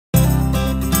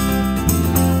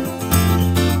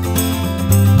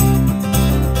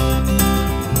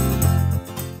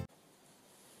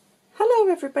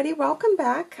everybody, welcome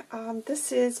back. This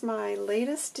is my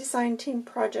latest design team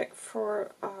project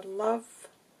for Love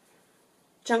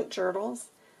Junk Journals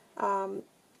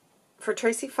for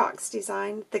Tracy Fox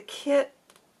Design.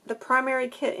 The primary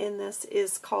kit in this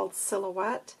is called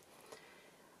Silhouette,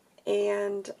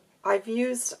 and I've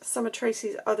used some of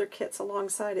Tracy's other kits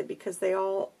alongside it because they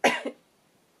all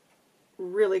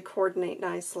really coordinate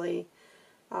nicely.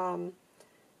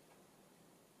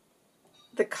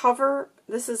 The cover,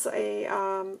 this is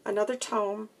another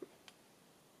tome,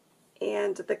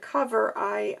 and the cover,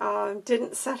 I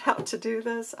didn't set out to do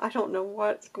this. I don't know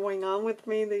what's going on with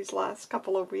me these last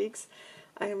couple of weeks.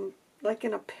 I am like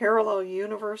in a parallel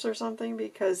universe or something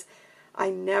because I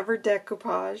never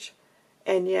decoupage,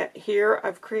 and yet here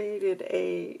I've created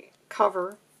a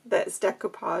cover that's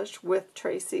decoupaged with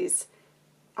Tracy's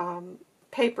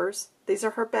papers. These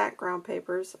are her background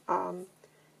papers.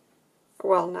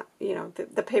 Well, not, you know,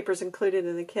 the papers included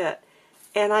in the kit.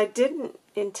 And I didn't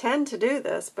intend to do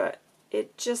this, but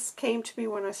it just came to me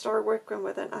when I started working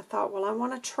with it. And I thought, well, I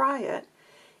want to try it.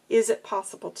 Is it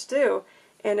possible to do?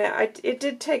 And it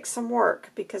did take some work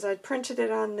because I printed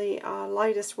it on the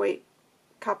lightest weight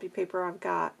copy paper I've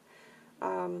got.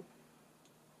 And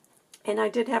I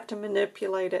did have to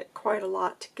manipulate it quite a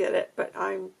lot to get it, but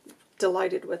I'm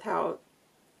delighted with how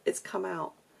it's come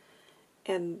out.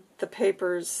 And the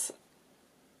papers,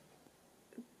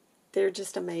 they're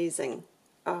just amazing.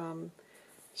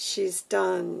 She's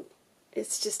done,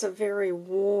 it's just a very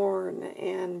worn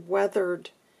and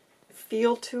weathered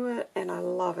feel to it, and I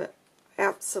love it.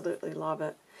 Absolutely love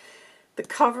it. The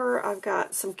cover, I've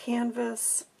got some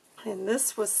canvas, and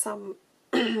this was some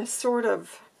sort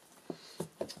of,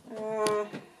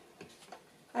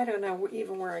 I don't know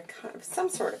even where I cut, some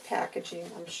sort of packaging,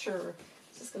 I'm sure.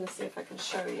 Just going to see if I can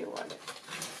show you what.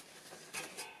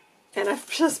 And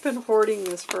I've just been hoarding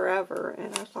this forever,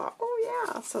 and I thought, oh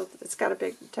yeah, so it's got a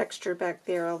big texture back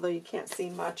there, although you can't see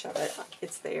much of it.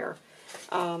 It's there.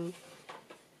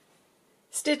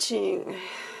 Stitching,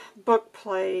 book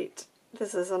plate.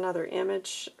 This is another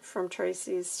image from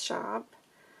Tracy's shop.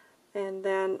 And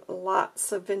then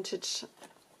lots of vintage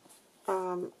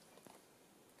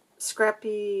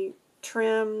scrappy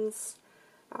trims,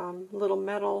 little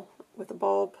metal with a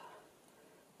bulb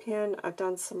pin. I've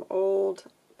done some old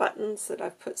buttons that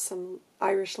I've put some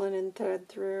Irish linen thread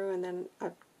through, and then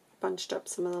I've bunched up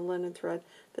some of the linen thread.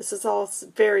 This is all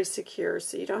very secure,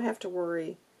 so you don't have to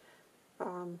worry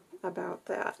about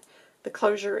that. The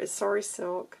closure is Sari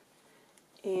Silk,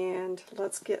 and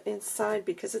let's get inside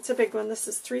because it's a big one. This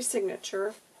is 3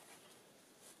 signature.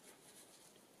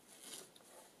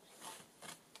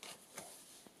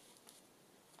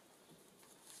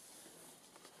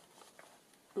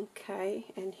 Okay,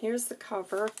 and here's the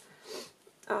cover.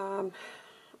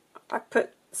 I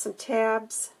put some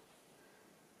tabs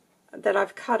that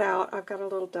I've cut out. I've got a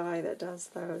little die that does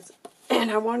those.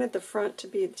 And I wanted the front to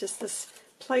be just this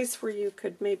place where you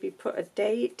could maybe put a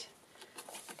date,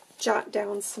 jot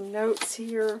down some notes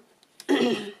here,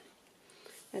 and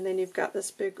then you've got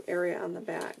this big area on the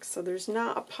back. So there's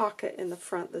not a pocket in the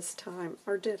front this time,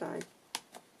 or did I?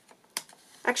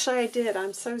 Actually, I did.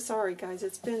 I'm so sorry, guys.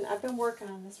 I've been working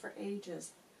on this for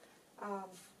ages.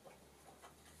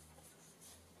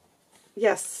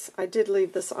 Yes, I did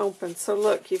leave this open. So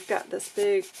look, you've got this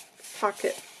big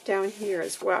pocket down here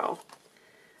as well.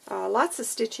 Lots of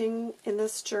stitching in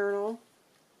this journal.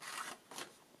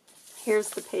 Here's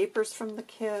the papers from the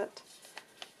kit.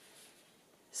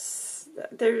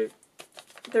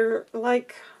 They're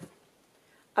like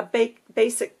a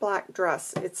basic black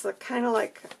dress. It's kind of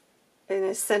like an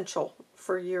essential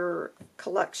for your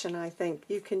collection, I think.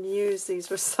 You can use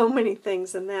these with so many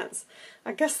things, and that's,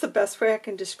 I guess, the best way I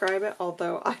can describe it,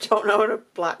 although I don't own a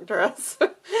black dress.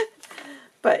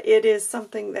 But it is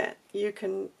something that you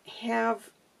can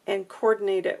have and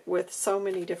coordinate it with so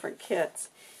many different kits.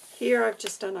 Here I've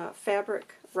just done a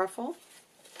fabric ruffle,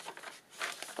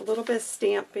 a little bit of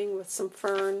stamping with some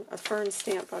fern, a fern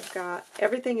stamp I've got.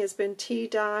 Everything has been tea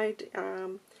dyed,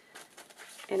 and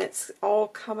it's all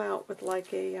come out with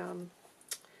like a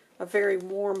very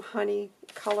warm honey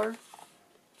color.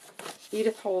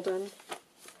 Edith Holden.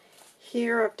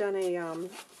 Here I've done a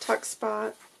tuck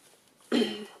spot.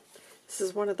 This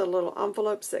is one of the little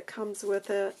envelopes that comes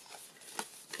with it.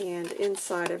 And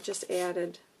inside I've just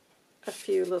added a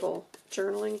few little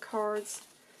journaling cards.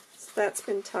 So that's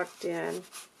been tucked in.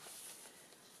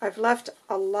 I've left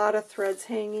a lot of threads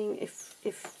hanging. If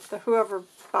whoever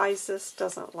buys this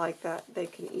doesn't like that, they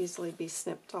can easily be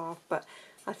snipped off. But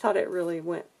I thought it really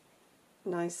went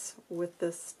nice with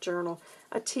this journal.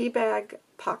 A tea bag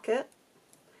pocket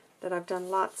that I've done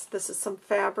lots. This is some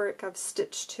fabric I've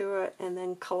stitched to it and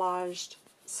then collaged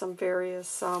some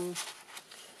various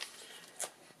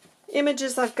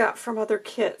images I've got from other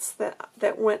kits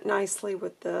that went nicely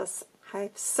with this.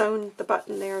 I've sewn the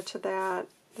button there to that.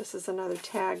 This is another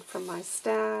tag from my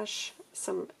stash.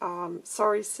 Some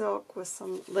sari silk with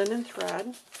some linen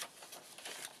thread.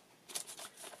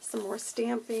 Some more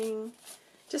stamping.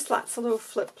 Just lots of little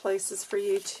flip places for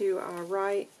you to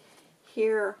write.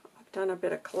 Here, I've done a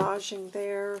bit of collaging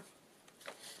there.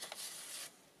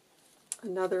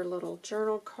 Another little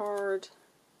journal card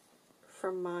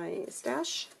from my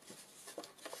stash.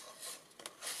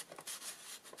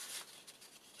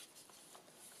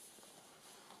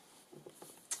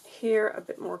 Here, a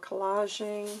bit more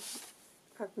collaging.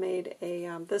 I've made a,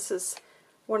 this is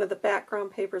one of the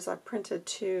background papers I printed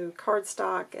to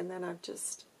cardstock, and then I've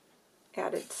just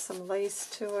added some lace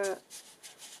to it.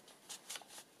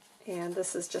 And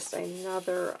this is just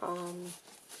another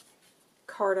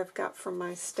card I've got from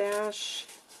my stash.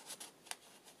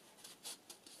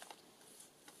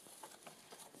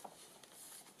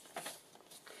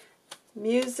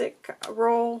 Music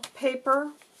roll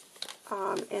paper.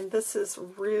 And this is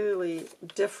really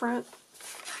different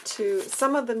to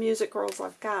some of the music rolls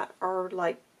I've got are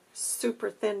like super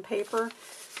thin paper.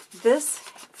 This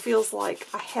feels like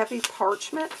a heavy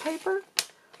parchment paper.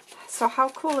 So how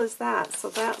cool is that? So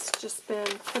that's just been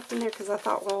put in there because I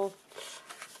thought, well,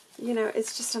 you know,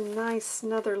 it's just a nice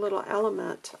another little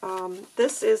element.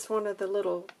 This is one of the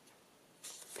little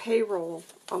payroll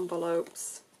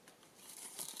envelopes.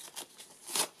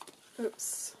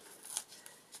 Oops.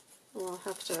 Well,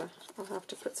 I'll have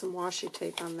to put some washi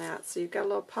tape on that. So you've got a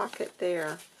little pocket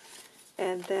there.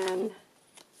 And then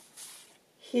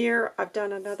here I've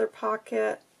done another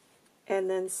pocket and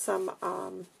then some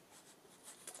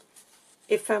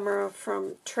ephemera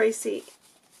from Tracy.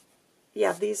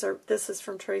 Yeah, this is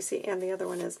from Tracy and the other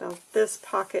one is. Now this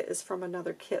pocket is from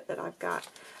another kit that I've got.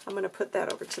 I'm going to put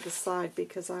that over to the side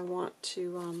because I want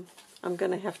to, I'm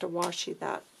going to have to washi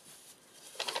that.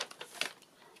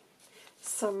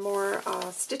 Some more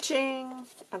stitching.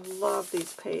 I love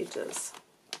these pages.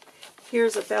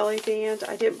 Here's a belly band.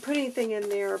 I didn't put anything in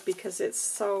there because it's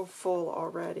so full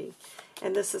already.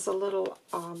 And this is a little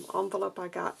envelope I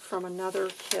got from another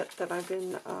kit that I've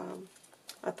been,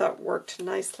 I thought worked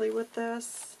nicely with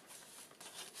this.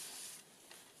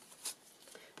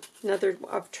 Another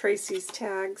of Tracy's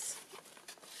tags.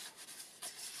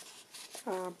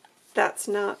 That's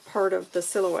not part of the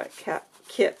silhouette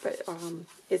kit, but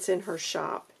it's in her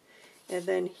shop. And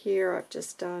then here I've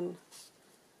just done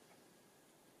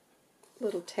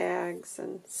little tags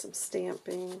and some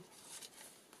stamping.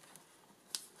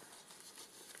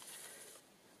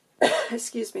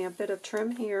 Excuse me, a bit of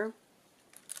trim here.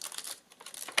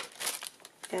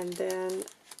 And then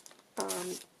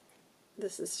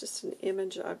this is just an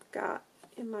image I've got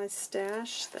in my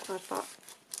stash that I thought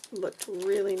looked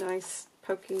really nice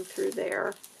poking through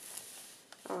there.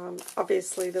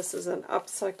 Obviously this is an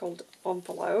upcycled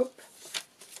envelope.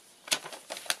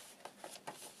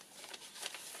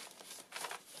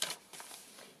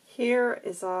 Here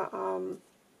is a,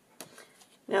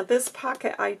 now this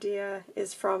pocket idea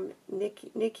is from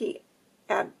Nikki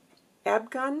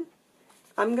Abgun.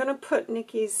 I'm going to put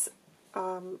Nikki's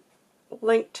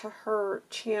link to her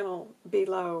channel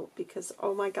below because,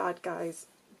 oh my God, guys,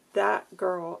 that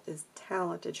girl is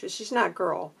talented. She's not a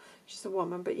girl, she's a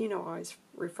woman, but you know I always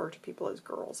refer to people as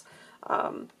girls.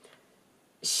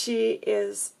 She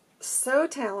is so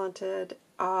talented.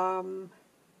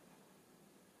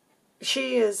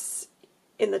 She is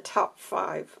in the top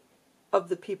 5 of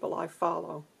the people I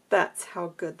follow. That's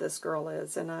how good this girl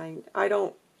is, and I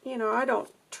don't, you know, I don't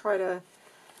try to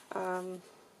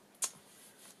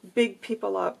big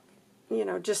people up, you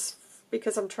know, just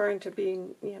because I'm trying to be,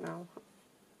 you know,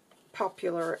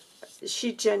 popular.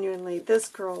 She genuinely, this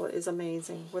girl is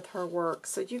amazing with her work.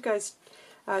 So you guys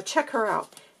check her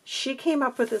out. She came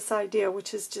up with this idea,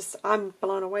 which is just, I'm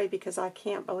blown away because I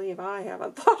can't believe I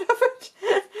haven't thought of it.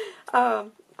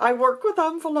 I work with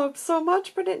envelopes so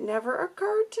much, but it never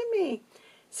occurred to me.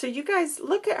 So you guys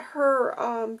look at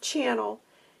her channel,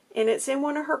 and it's in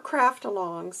one of her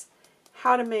craft-alongs,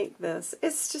 how to make this.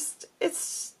 It's just,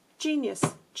 it's genius.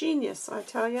 Genius, I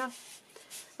tell you.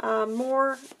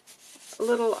 More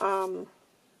little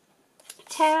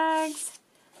tags.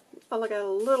 I got a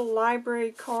little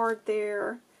library card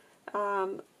there.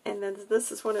 And then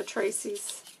this is one of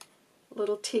Tracy's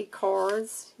little tea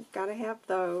cards. You've got to have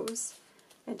those.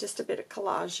 And just a bit of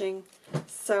collaging.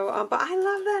 So, but I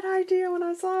love that idea. When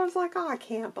I saw it, I was like, oh, I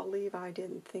can't believe I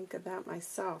didn't think of that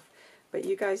myself. But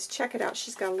you guys check it out.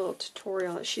 She's got a little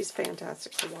tutorial. She's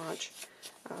fantastic to watch.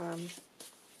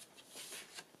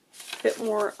 Bit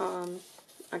more,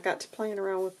 I got to playing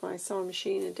around with my sewing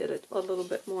machine and did a little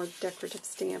bit more decorative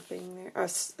stamping there.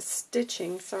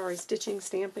 Stitching,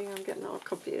 stamping. I'm getting all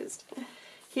confused.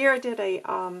 Here I did a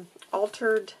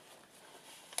altered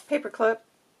paper clip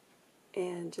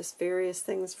and just various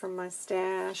things from my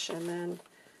stash, and then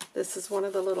this is one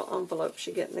of the little envelopes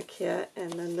you get in the kit,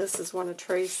 and then this is one of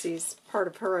Tracy's, part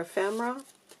of her ephemera.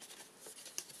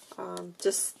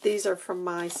 Just these are from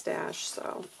my stash,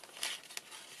 so.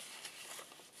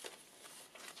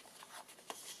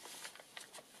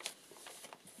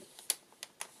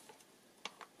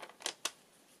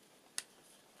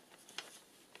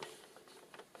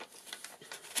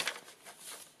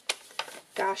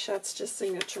 Gosh, that's just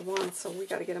signature one, so we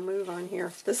got to get a move on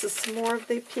here. This is some more of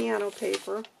the piano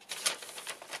paper.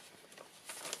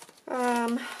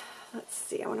 Let's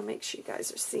see, I want to make sure you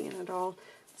guys are seeing it all.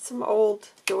 Some old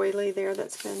doily there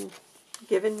that's been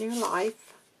given new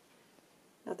life.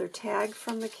 Another tag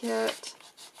from the kit.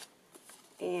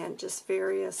 And just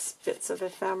various bits of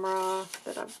ephemera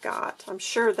that I've got. I'm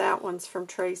sure that one's from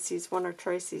Tracy's, one of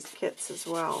Tracy's kits as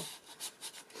well.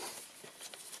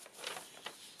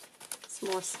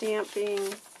 More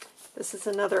stamping. This is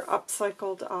another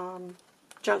upcycled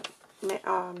junk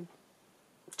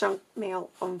mail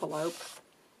envelope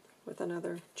with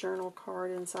another journal card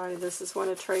inside. This is one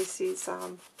of Tracy's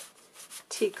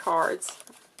tea cards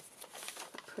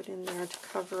I put in there to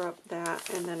cover up that.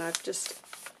 And then I've just,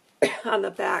 on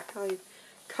the back, I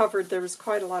covered, there was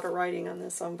quite a lot of writing on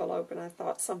this envelope, and I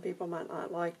thought some people might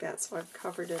not like that, so I've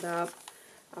covered it up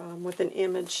with an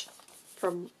image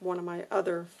from one of my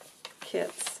other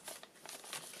kits.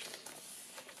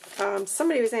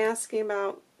 Somebody was asking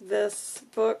about this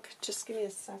book. Just give me a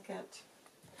second.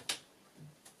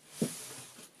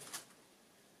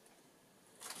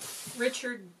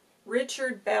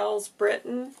 Richard Bell's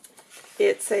Britain.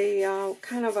 It's a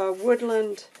kind of a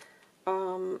woodland.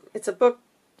 It's a book,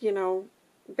 you know,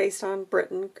 based on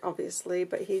Britain, obviously,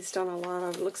 but he's done a lot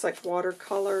of, looks like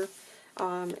watercolor.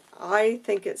 I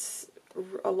think it's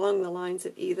along the lines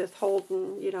of Edith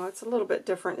Holden. You know, it's a little bit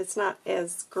different. It's not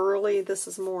as girly. This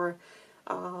is more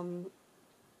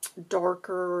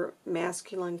darker,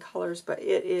 masculine colors, but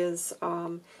it is,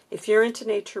 if you're into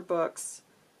nature books,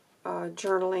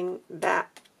 journaling,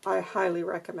 that, I highly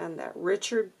recommend that.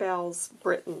 Richard Bell's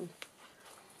Britain.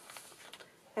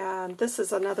 And this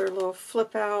is another little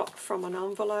flip out from an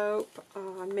envelope.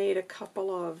 I made a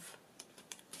couple of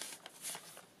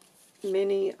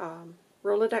mini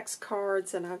Rolodex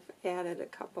cards, and I've added a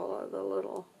couple of the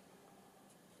little,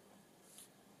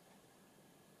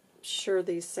 I'm sure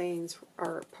these sayings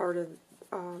are part of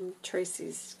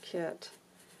Tracy's kit.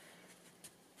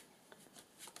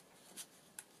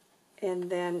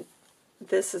 And then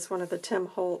this is one of the Tim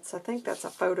Holtz, I think that's a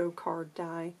photo card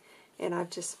die, and I've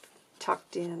just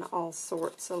tucked in all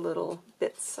sorts of little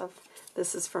bits of,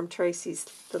 this is from Tracy's,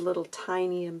 the little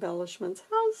tiny embellishments.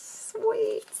 How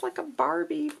sweet! It's like a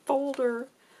Barbie folder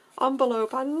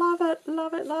envelope. I love it,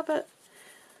 love it, love it.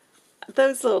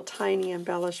 Those little tiny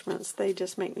embellishments, they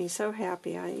just make me so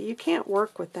happy. You can't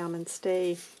work with them and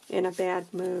stay in a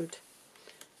bad mood.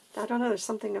 I don't know, there's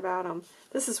something about them.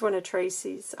 This is one of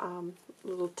Tracy's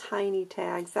little tiny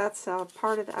tags. That's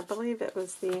part of, I believe it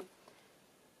was the,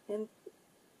 oh,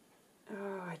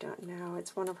 I don't know.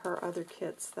 It's one of her other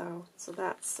kits, though. So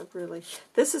that's a really,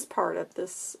 this is part of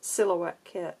this silhouette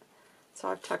kit. So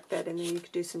I've tucked that in there. You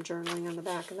could do some journaling on the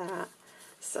back of that.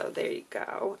 So there you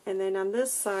go. And then on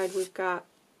this side, we've got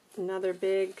another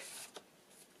big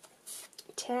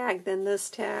tag, then this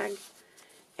tag.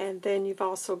 And then you've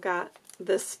also got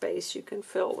this space you can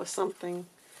fill with something.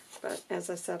 But as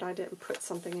I said, I didn't put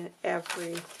something in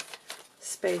every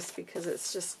space because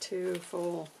it's just too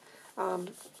full.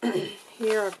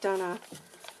 Here I've done a,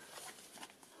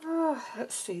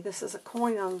 let's see, this is a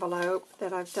coin envelope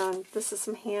that I've done. This is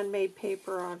some handmade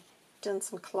paper I've done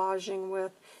some collaging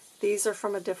with. These are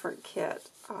from a different kit,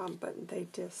 but they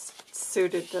just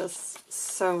suited this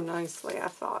so nicely, I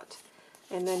thought.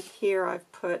 And then here I've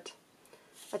put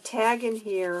a tag in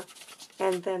here,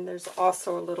 and then there's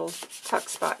also a little tuck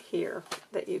spot here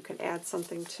that you can add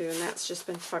something to, and that's just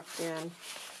been tucked in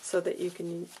so that you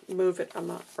can move it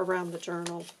around the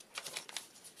journal.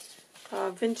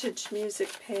 Vintage music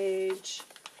page,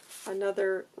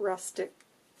 another rustic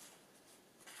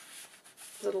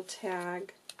little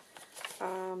tag,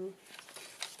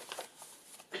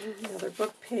 another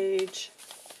book page,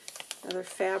 another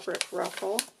fabric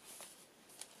ruffle.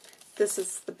 This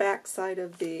is the back side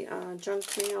of the junk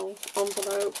mail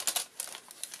envelope,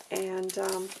 and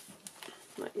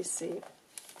let you see.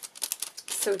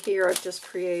 So here I've just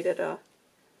created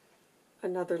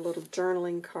another little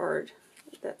journaling card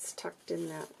that's tucked in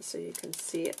that, so you can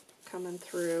see it coming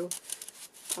through.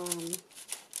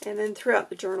 And then throughout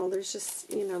the journal, there's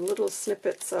just, you know, little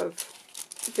snippets of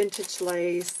vintage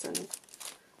lace, and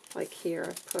like here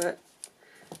I put.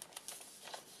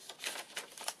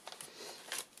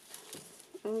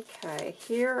 Okay,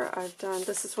 here I've done,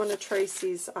 this is one of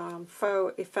Tracy's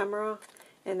faux ephemera,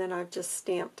 and then I've just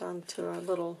stamped onto a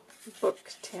little book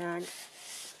tag.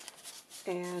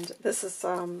 And this is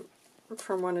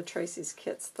from one of Tracy's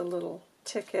kits, the little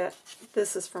ticket.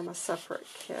 This is from a separate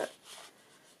kit.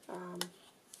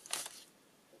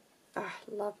 I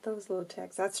love those little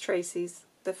tags. That's Tracy's,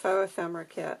 the faux ephemera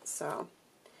kit. So,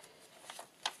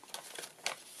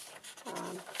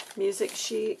 music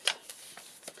sheet.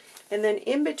 And then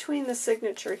in between the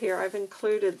signature here, I've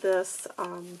included this.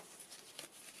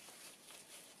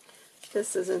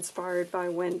 This is inspired by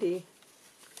Wendy.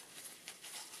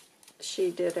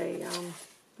 She did a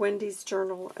Wendy's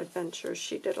Journal Adventures.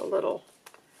 She did a little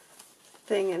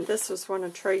thing, and this was one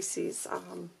of Tracy's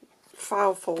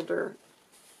file folder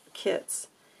kits.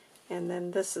 And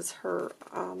then this is her,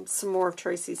 some more of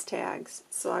Tracy's tags.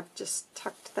 So I've just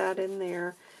tucked that in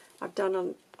there. I've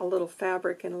done a little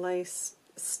fabric and lace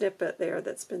snippet there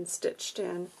that's been stitched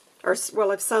in. Or,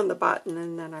 well, I've sewn the button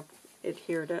and then I've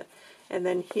adhered it. And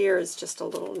then here is just a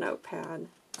little notepad.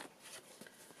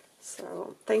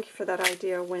 So thank you for that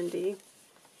idea, Wendy.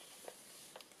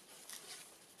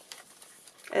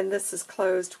 And this is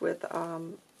closed with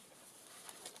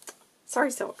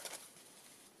Sorry Silk.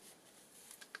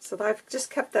 So I've just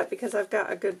kept that because I've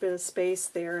got a good bit of space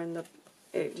there, and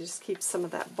it just keeps some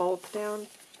of that bulk down.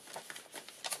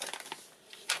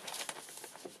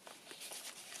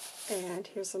 And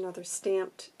here's another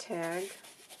stamped tag.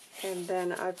 And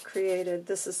then I've created,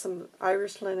 this is some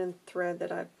Irish linen thread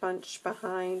that I've bunched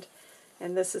behind.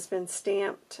 And this has been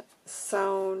stamped,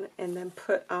 sewn, and then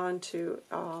put onto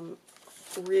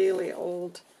really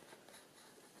old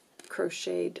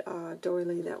crocheted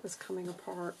doily that was coming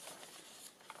apart.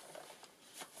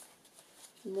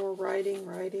 More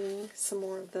writing, some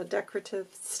more of the decorative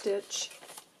stitch.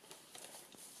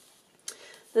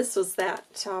 This was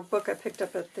that book I picked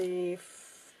up at the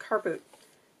car boot,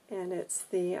 and it's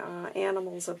the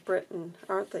Animals of Britain.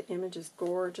 Aren't the images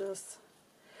gorgeous?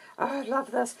 Oh, I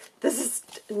love this. This is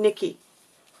Nikki.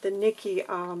 The Nikki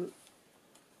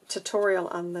tutorial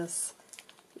on this.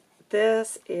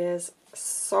 This is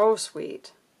so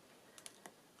sweet.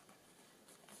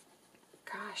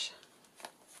 Gosh.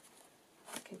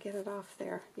 I can get it off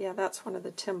there. Yeah, that's one of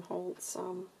the Tim Holtz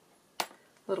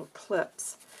little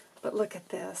clips. But look at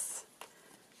this.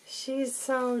 She's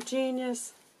so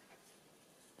genius.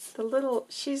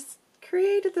 She's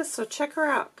created this, so check her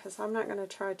out, because I'm not going to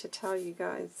try to tell you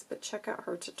guys, but check out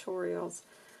her tutorials.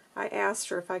 I asked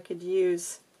her if I could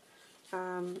use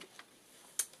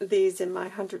these in my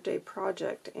 100-day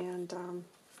project, and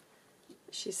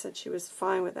she said she was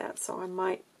fine with that, so I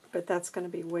might, but that's going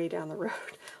to be way down the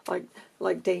road,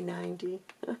 like day 90,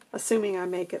 assuming I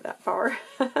make it that far.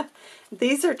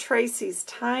 These are Tracy's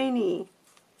tiny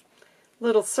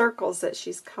little circles that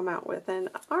she's come out with, and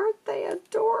aren't they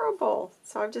adorable?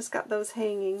 So I've just got those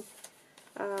hanging.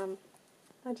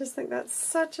 I just think that's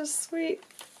such a sweet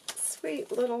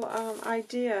little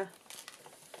idea.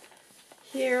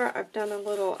 Here I've done a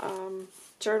little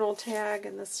journal tag,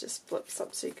 and this just flips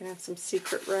up so you can have some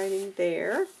secret writing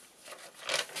there.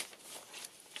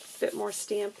 Bit more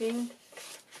stamping.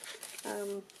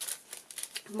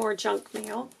 More junk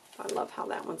mail. I love how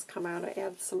that one's come out. I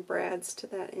added some brads to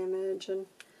that image and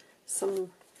some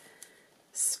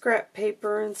scrap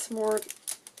paper and some more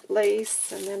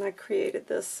lace, and then I created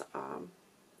this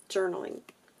journaling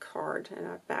card, and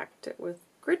I backed it with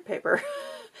grid paper.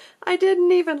 I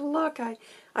didn't even look. I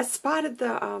spotted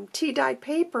the tea-dyed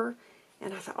paper,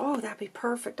 and I thought, oh, that'd be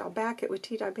perfect. I'll back it with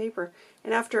tea-dyed paper.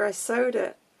 And after I sewed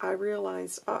it, I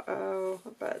realized, uh-oh.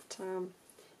 But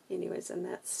anyways, and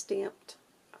that's stamped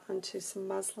onto some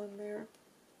muslin there.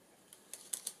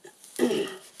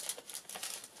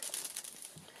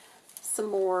 Some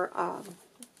more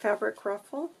fabric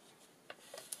ruffle.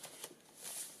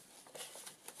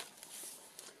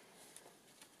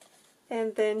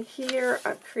 And then here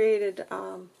I've created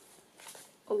a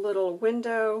little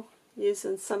window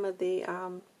using some of the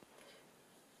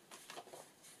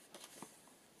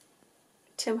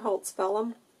Tim Holtz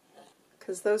vellum,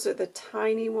 because those are the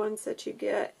tiny ones that you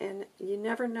get, and you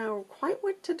never know quite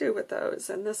what to do with those,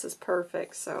 and this is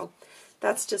perfect. So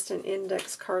that's just an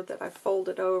index card that I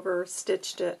folded over,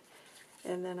 stitched it,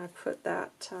 and then I put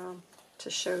that to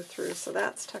show through, so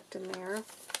that's tucked in there.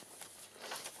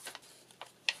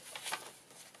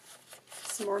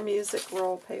 Some more music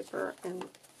roll paper, and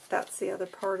that's the other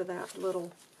part of that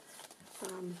little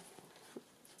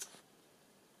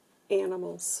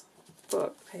animals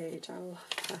book page. I love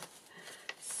that.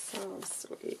 So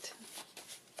sweet.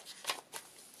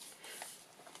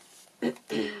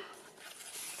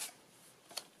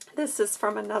 This is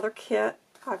from another kit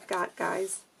I've got,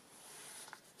 guys.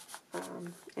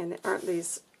 And aren't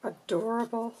these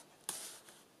adorable?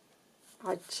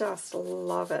 I just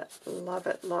love it, love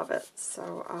it, love it.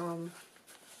 So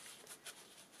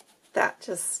that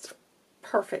just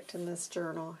perfect in this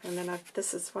journal. And then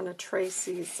this is one of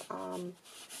Tracy's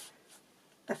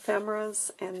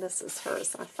ephemeras, and this is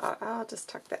hers. I thought, oh, I'll just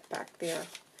tuck that back there.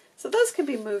 So those can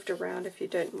be moved around if you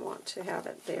didn't want to have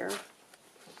it there.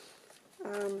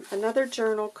 Another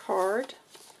journal card.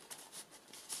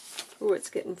 Ooh, it's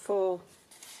getting full.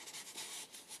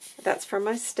 That's from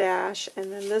my stash.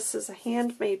 And then this is a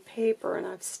handmade paper, and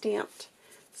I've stamped.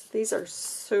 So these are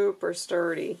super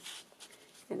sturdy.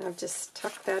 And I've just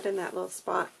tucked that in that little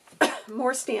spot.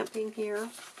 More stamping here.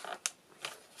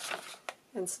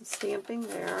 And some stamping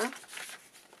there.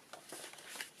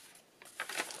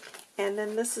 And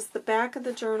then this is the back of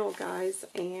the journal, guys.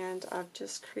 And I've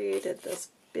just created this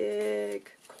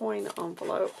big coin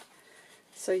envelope.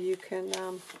 So you can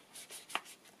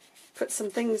put some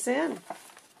things in.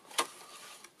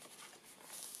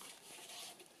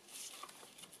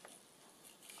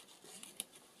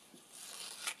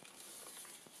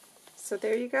 So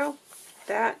there you go.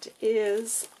 That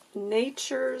is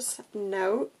Nature's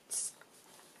Notes.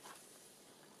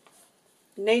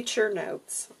 Nature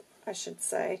Notes, I should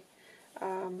say.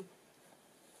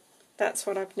 That's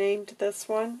what I've named this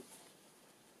one.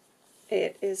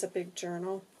 It is a big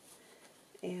journal.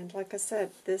 And like I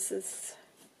said, this is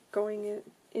going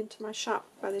into my shop.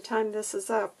 By the time this is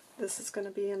up, this is going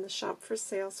to be in the shop for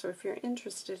sale. So if you're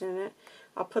interested in it,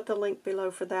 I'll put the link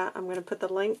below for that. I'm going to put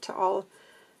the link to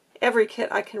every kit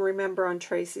I can remember on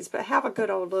Tracy's, but have a good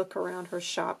old look around her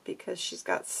shop because she's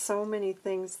got so many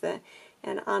things that,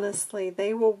 and honestly,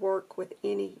 they will work with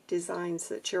any designs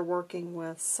that you're working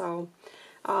with. So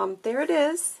there it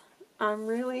is. I'm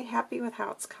really happy with how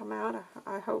it's come out.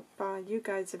 I hope you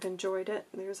guys have enjoyed it.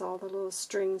 There's all the little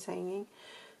strings hanging.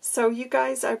 So you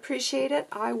guys, I appreciate it.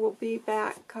 I will be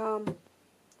back,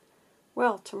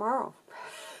 well, tomorrow.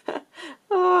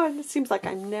 Oh, it seems like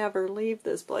I never leave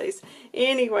this place.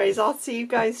 Anyways, I'll see you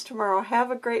guys tomorrow. Have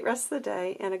a great rest of the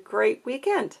day and a great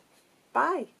weekend.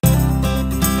 Bye.